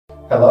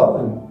Hello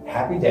and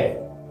happy day.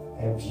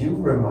 Have you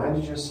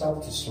reminded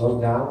yourself to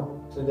slow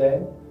down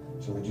today,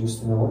 to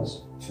reduce the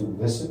noise, to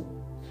listen?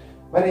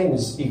 My name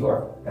is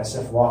Igor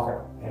S.F.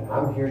 Walker, and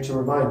I'm here to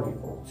remind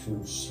people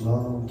to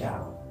slow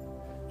down,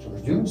 to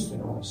reduce the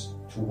noise,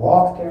 to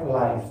walk their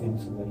life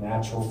into the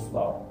natural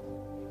flow.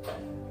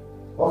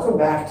 Welcome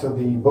back to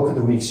the Book of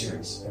the Week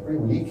series. Every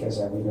week,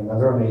 as I read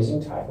another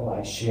amazing title,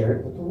 I share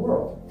it with the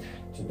world.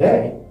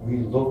 Today, we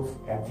look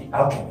at The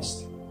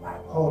Alchemist by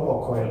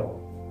Paulo Coelho.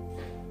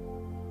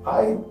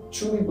 I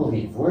truly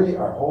believe we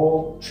are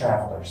all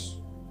travelers,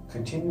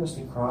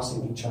 continuously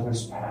crossing each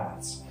other's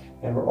paths,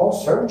 and we're all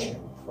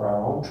searching for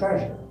our own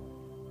treasure.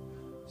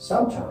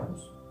 Sometimes,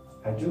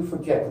 I do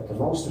forget that the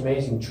most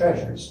amazing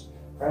treasures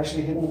are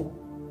actually hidden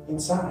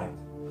inside,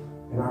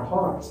 in our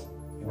heart,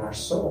 in our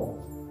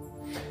soul.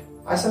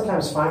 I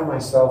sometimes find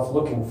myself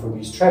looking for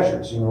these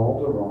treasures in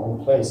all the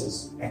wrong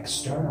places,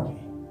 externally,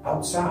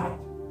 outside.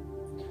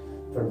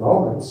 There are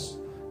moments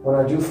when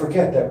I do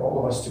forget that all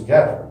of us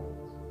together,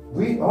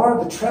 we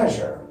are the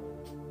treasure.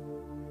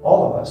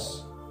 All of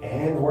us,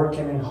 and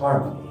working in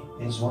harmony,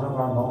 is one of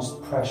our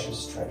most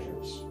precious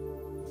treasures.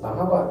 Now,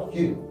 how about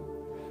you?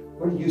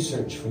 Where do you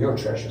search for your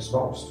treasures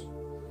most?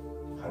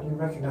 How do you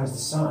recognize the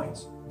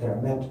signs that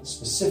are meant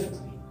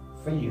specifically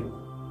for you?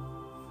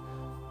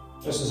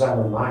 Just as I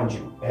remind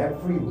you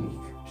every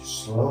week to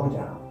slow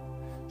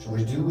down, to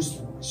reduce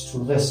the noise, to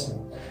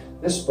listen,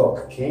 this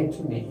book came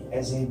to me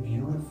as a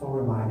beautiful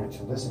reminder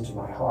to listen to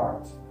my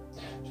heart,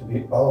 to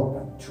be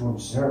open, to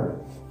observe,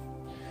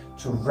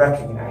 to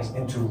recognize,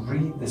 and to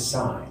read the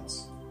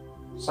signs.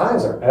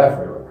 Signs are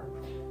everywhere.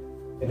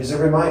 It is a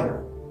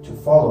reminder to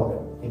follow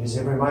them. It is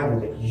a reminder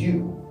that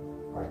you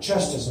are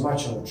just as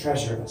much of a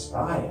treasure as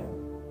I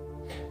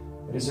am.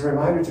 It is a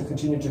reminder to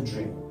continue to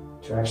dream,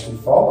 to actually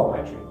follow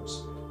my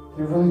dreams.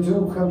 They really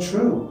do come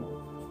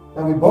true.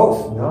 And we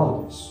both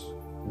know this.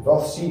 We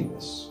both see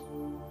this.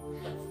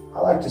 I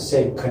like to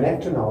say,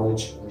 connect to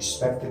knowledge,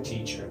 respect the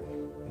teacher.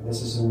 And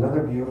this is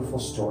another beautiful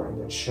story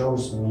that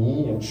shows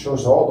me and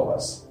shows all of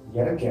us,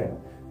 yet again,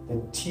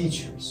 that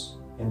teachers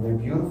and their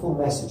beautiful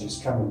messages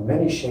come in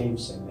many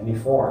shapes and many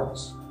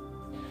forms.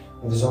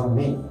 It is on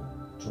me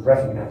to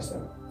recognize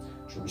them,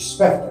 to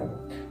respect them,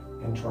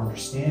 and to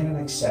understand and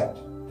accept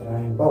that I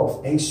am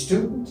both a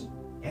student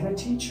and a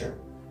teacher.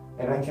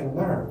 And I can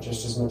learn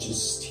just as much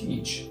as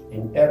teach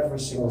in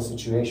every single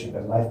situation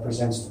that life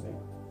presents to me.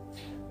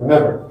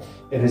 Remember,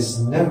 it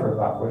is never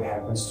about what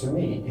happens to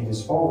me. It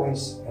is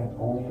always and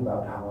only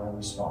about how I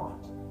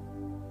respond.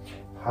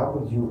 How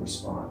will you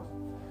respond?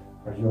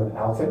 Are you an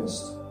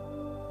alchemist?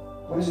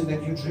 What is it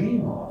that you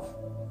dream of?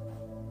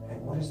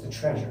 And what is the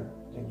treasure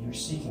that you're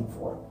seeking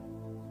for?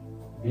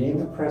 Be in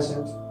the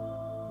present,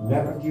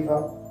 never give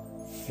up,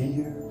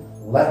 fear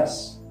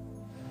less.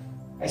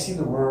 I see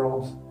the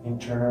world in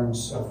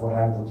terms of what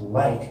I would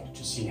like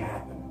to see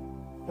happen,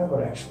 not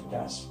what actually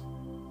does.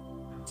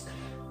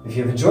 If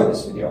you have enjoyed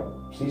this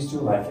video, please do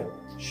like it,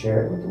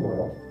 share it with the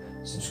world,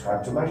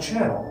 subscribe to my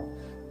channel,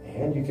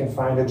 and you can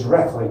find a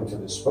direct link to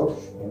this book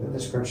in the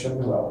description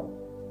below.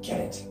 Get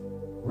it,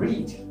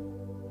 read.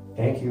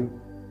 Thank you,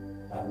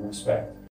 and respect.